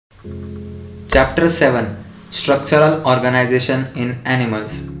Chapter 7: Structural Organization in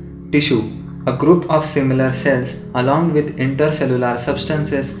Animals. Tissue. A group of similar cells along with intercellular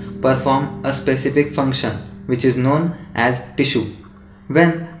substances perform a specific function which is known as tissue.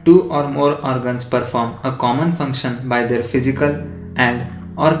 When two or more organs perform a common function by their physical and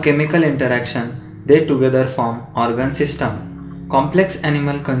or chemical interaction, they together form organ system. Complex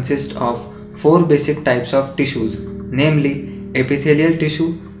animal consist of four basic types of tissues, namely epithelial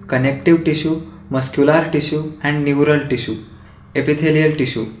tissue, connective tissue, muscular tissue, and neural tissue. Epithelial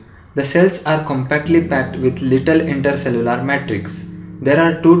tissue. The cells are compactly packed with little intercellular matrix. There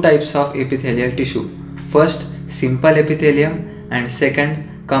are two types of epithelial tissue. First, simple epithelium, and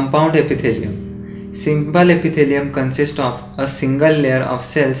second, compound epithelium. Simple epithelium consists of a single layer of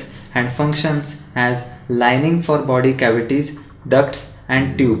cells and functions as lining for body cavities, ducts,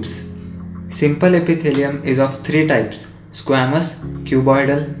 and tubes. Simple epithelium is of three types: squamous,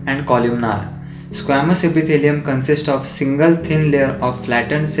 cuboidal, and columnar. Squamous epithelium consists of single thin layer of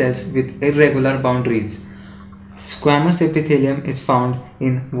flattened cells with irregular boundaries. Squamous epithelium is found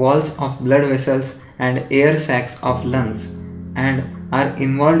in walls of blood vessels and air sacs of lungs and are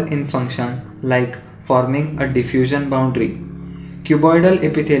involved in function like forming a diffusion boundary. Cuboidal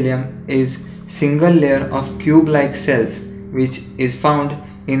epithelium is single layer of cube-like cells which is found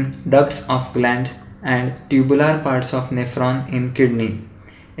in ducts of glands and tubular parts of nephron in kidney.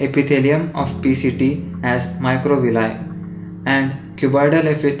 Epithelium of PCT as microvilli, and cuboidal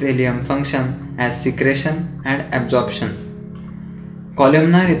epithelium function as secretion and absorption.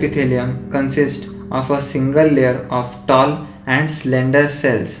 Columnar epithelium consists of a single layer of tall and slender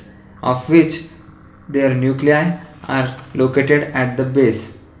cells, of which their nuclei are located at the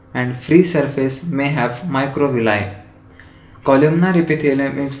base, and free surface may have microvilli. Columnar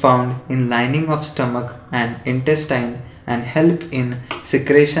epithelium is found in lining of stomach and intestine and help in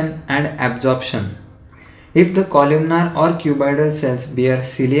secretion and absorption. If the columnar or cuboidal cells bear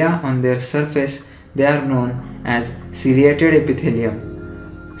cilia on their surface, they are known as ciliated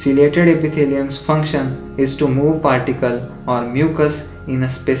epithelium. Ciliated epithelium's function is to move particle or mucus in a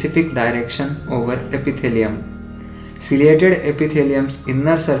specific direction over epithelium. Ciliated epithelium's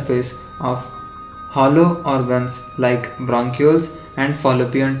inner surface of hollow organs like bronchioles and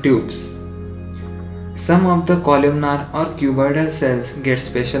fallopian tubes. Some of the columnar or cuboidal cells get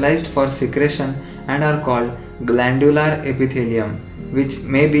specialized for secretion and are called glandular epithelium, which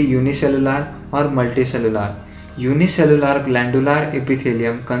may be unicellular or multicellular. Unicellular glandular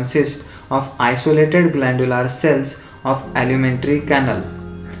epithelium consists of isolated glandular cells of alimentary canal.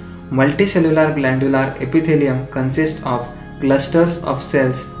 Multicellular glandular epithelium consists of clusters of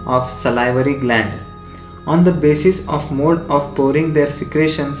cells of salivary gland. On the basis of mode of pouring their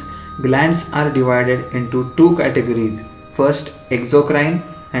secretions, glands are divided into two categories. First, exocrine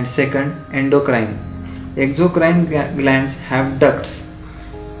and second, endocrine. Exocrine glands have ducts,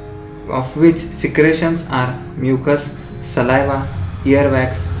 of which secretions are mucus, saliva,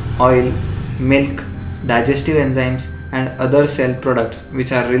 earwax, oil, milk, digestive enzymes, and other cell products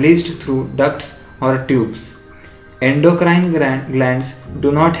which are released through ducts or tubes. Endocrine glands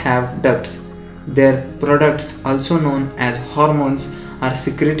do not have ducts. Their products, also known as hormones, are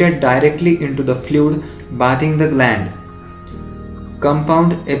secreted directly into the fluid bathing the gland.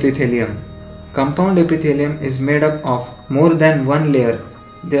 Compound epithelium. Compound epithelium is made up of more than one layer,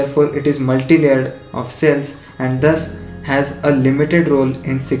 therefore it is multi-layered of cells and thus has a limited role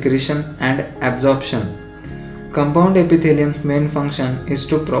in secretion and absorption. Compound epithelium's main function is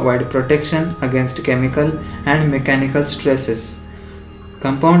to provide protection against chemical and mechanical stresses.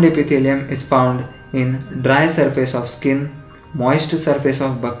 Compound epithelium is found in dry surface of skin, moist surface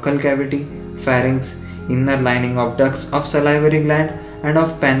of buccal cavity, pharynx, inner lining of ducts of salivary gland and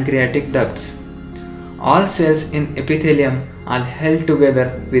of pancreatic ducts. All cells in epithelium are held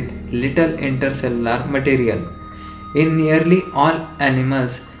together with little intercellular material. In nearly all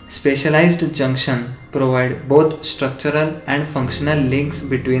animals, specialized junctions provide both structural and functional links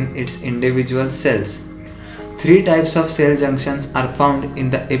between its individual cells. Three types of cell junctions are found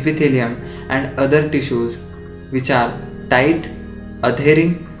in the epithelium and other tissues, which are tight,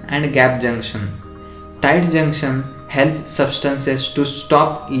 adhering, and gap junction. Tight junction help substances to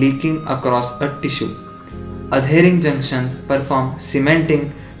stop leaking across a tissue. Adhering junctions perform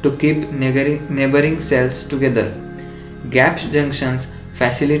cementing to keep neighboring cells together. Gap junctions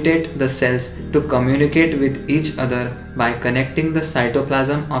facilitate the cells to communicate with each other by connecting the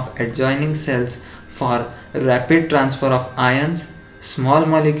cytoplasm of adjoining cells for rapid transfer of ions, small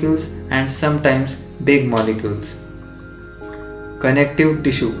molecules, and sometimes big molecules. Connective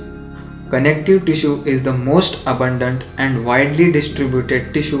tissue. Connective tissue is the most abundant and widely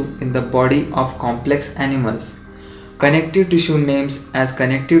distributed tissue in the body of complex animals. Connective tissue names as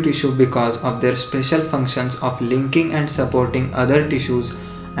connective tissue because of their special functions of linking and supporting other tissues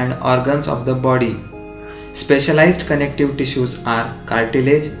and organs of the body. Specialized connective tissues are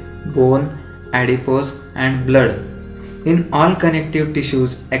cartilage, bone, adipose, and blood. In all connective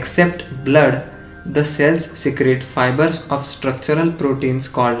tissues except blood, the cells secrete fibers of structural proteins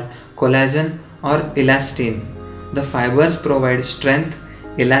called collagen or elastin. The fibers provide strength,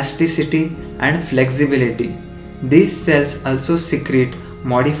 elasticity, and flexibility. These cells also secrete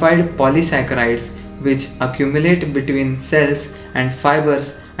modified polysaccharides which accumulate between cells and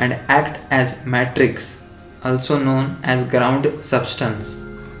fibers and act as matrix, also known as ground substance.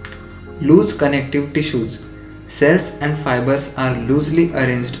 Loose connective tissues. Cells and fibers are loosely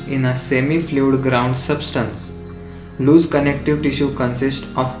arranged in a semi-fluid ground substance. Loose connective tissue consists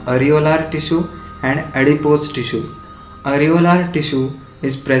of areolar tissue and adipose tissue. Areolar tissue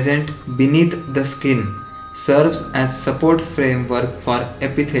is present beneath the skin, serves as support framework for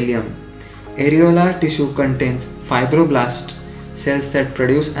epithelium. Areolar tissue contains fibroblasts, cells that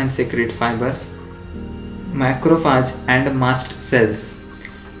produce and secrete fibers, macrophage and mast cells.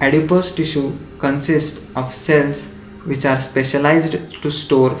 Adipose tissue consists of cells which are specialized to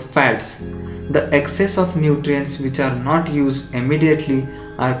store fats. The excess of nutrients which are not used immediately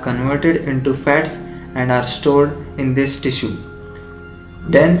are converted into fats and are stored in this tissue.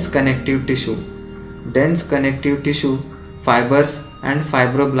 Dense connective tissue. Dense connective tissue, fibers and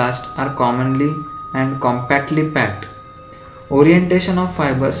fibroblasts are commonly and compactly packed. Orientation of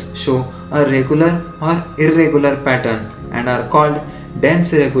fibers show a regular or irregular pattern and are called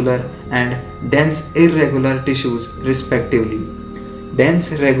dense regular and dense irregular tissues respectively.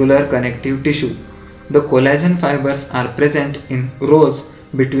 Dense regular connective tissue. The collagen fibers are present in rows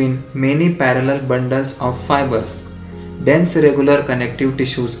between many parallel bundles of fibers. Dense regular connective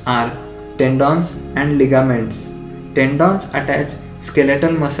tissues are tendons and ligaments. Tendons attach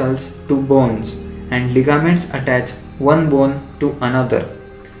skeletal muscles to bones and ligaments attach one bone to another.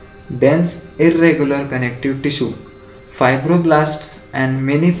 Dense irregular connective tissue. Fibroblasts and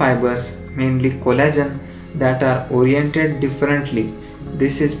many fibers, mainly collagen, that are oriented differently.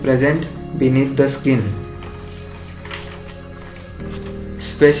 This is present beneath the skin.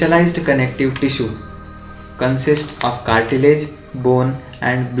 Specialized connective tissue consists of cartilage, bone,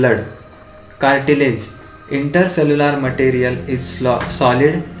 and blood. Cartilage. Intercellular material is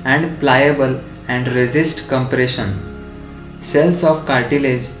solid and pliable and resist compression. Cells of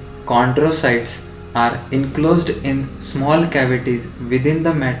cartilage, chondrocytes, are enclosed in small cavities within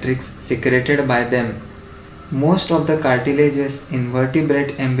the matrix secreted by them. Most of the cartilages in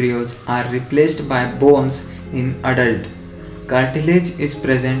vertebrate embryos are replaced by bones in adult. Cartilage is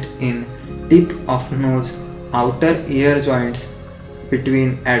present in tip of nose, outer ear joints,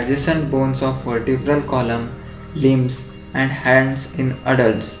 between adjacent bones of vertebral column, limbs, and hands in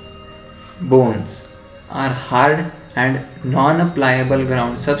adults. Bones are hard and non-pliable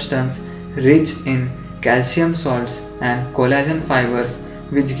ground substance rich in calcium salts and collagen fibers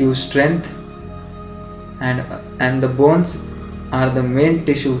which give strength, and the bones are the main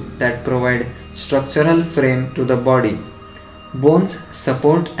tissue that provide structural frame to the body. Bones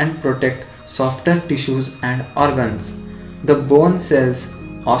support and protect softer tissues and organs. The bone cells,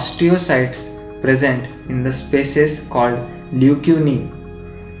 osteocytes, present in the spaces called leucini.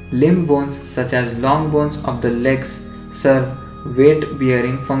 Limb bones such as long bones of the legs serve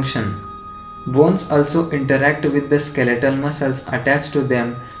weight-bearing function. Bones also interact with the skeletal muscles attached to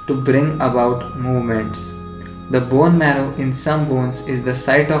them to bring about movements. The bone marrow in some bones is the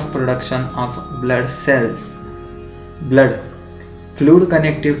site of production of blood cells. Blood. Fluid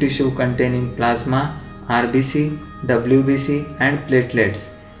connective tissue containing plasma, RBC, WBC and platelets.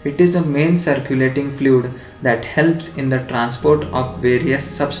 It is a main circulating fluid that helps in the transport of various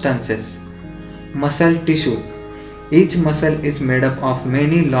substances. Muscle tissue. Each muscle is made up of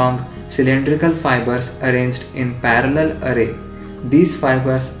many long cylindrical fibers arranged in parallel array. These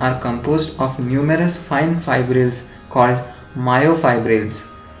fibers are composed of numerous fine fibrils called myofibrils.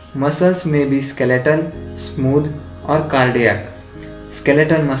 Muscles may be skeletal, smooth or cardiac.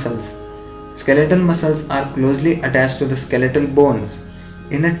 Skeletal muscles. Skeletal muscles are closely attached to the skeletal bones.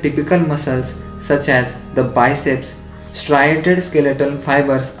 In a typical muscles such as the biceps, striated skeletal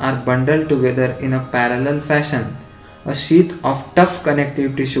fibers are bundled together in a parallel fashion. A sheath of tough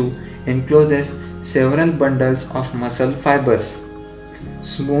connective tissue encloses several bundles of muscle fibers.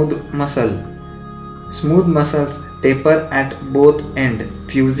 Smooth muscle. Smooth muscles taper at both ends,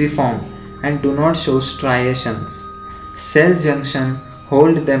 fusiform, and do not show striations. Cell junction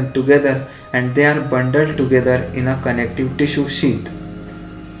hold them together and they are bundled together in a connective tissue sheath.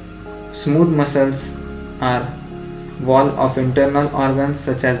 Smooth muscles are wall of internal organs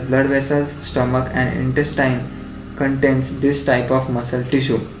such as blood vessels, stomach and intestine contains this type of muscle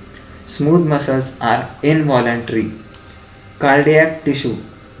tissue. Smooth muscles are involuntary. Cardiac tissue.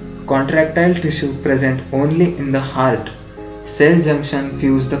 Contractile tissue present only in the heart. Cell junction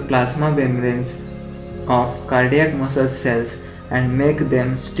fuse the plasma membranes of cardiac muscle cells and make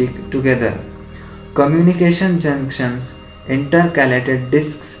them stick together. Communication junctions, intercalated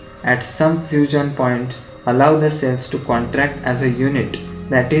discs at some fusion points allow the cells to contract as a unit.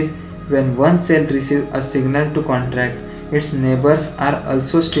 That is, when one cell receives a signal to contract, its neighbors are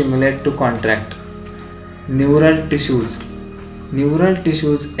also stimulated to contract. Neural tissues. Neural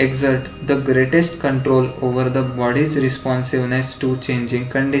tissues exert the greatest control over the body's responsiveness to changing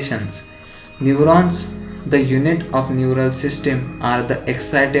conditions. Neurons, the unit of neural system, are the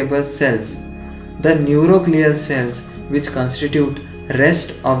excitable cells. The neuroglial cells, which constitute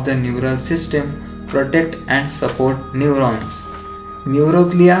rest of the neural system, protect and support neurons.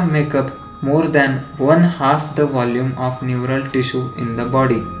 Neuroglia make up more than 1/2 the volume of neural tissue in the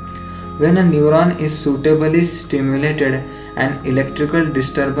body. When a neuron is suitably stimulated, an electrical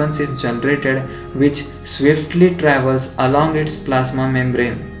disturbance is generated which swiftly travels along its plasma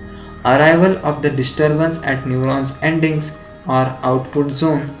membrane. Arrival of the disturbance at neuron's endings or output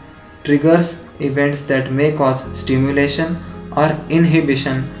zone triggers events that may cause stimulation or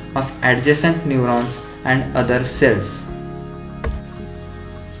inhibition of adjacent neurons and other cells.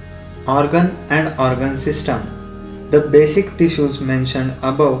 Organ and organ system. The basic tissues mentioned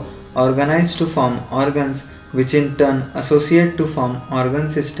above organize to form organs which in turn associate to form organ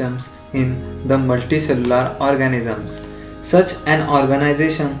systems in the multicellular organisms. Such an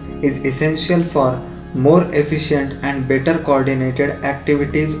organization is essential for more efficient and better coordinated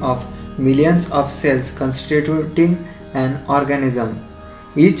activities of millions of cells constituting an organism.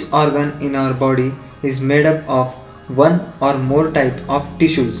 Each organ in our body is made up of one or more types of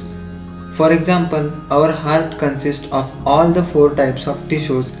tissues. For example, our heart consists of all the 4 types of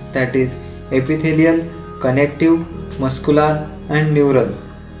tissues, that is epithelial, connective, muscular and neural.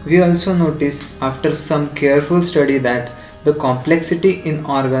 We also notice after some careful study that the complexity in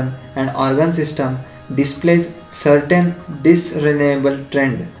organ and organ system displays certain discernible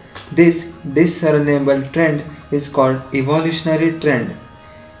trend. This discernible trend is called evolutionary trend.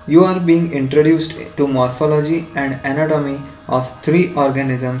 You are being introduced to morphology and anatomy of 3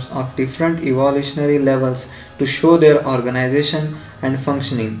 organisms of different evolutionary levels to show their organization and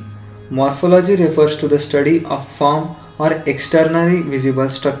functioning. Morphology refers to the study of form or externally visible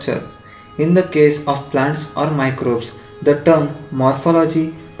structures. In the case of plants or microbes, the term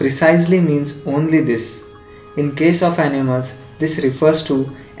morphology precisely means only this. In case of animals, this refers to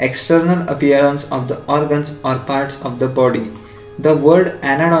external appearance of the organs or parts of the body. The word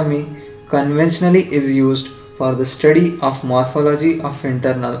anatomy conventionally is used for the study of morphology of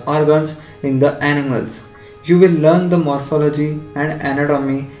internal organs in the animals. You will learn the morphology and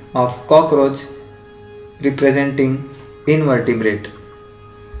anatomy of cockroach representing invertebrate.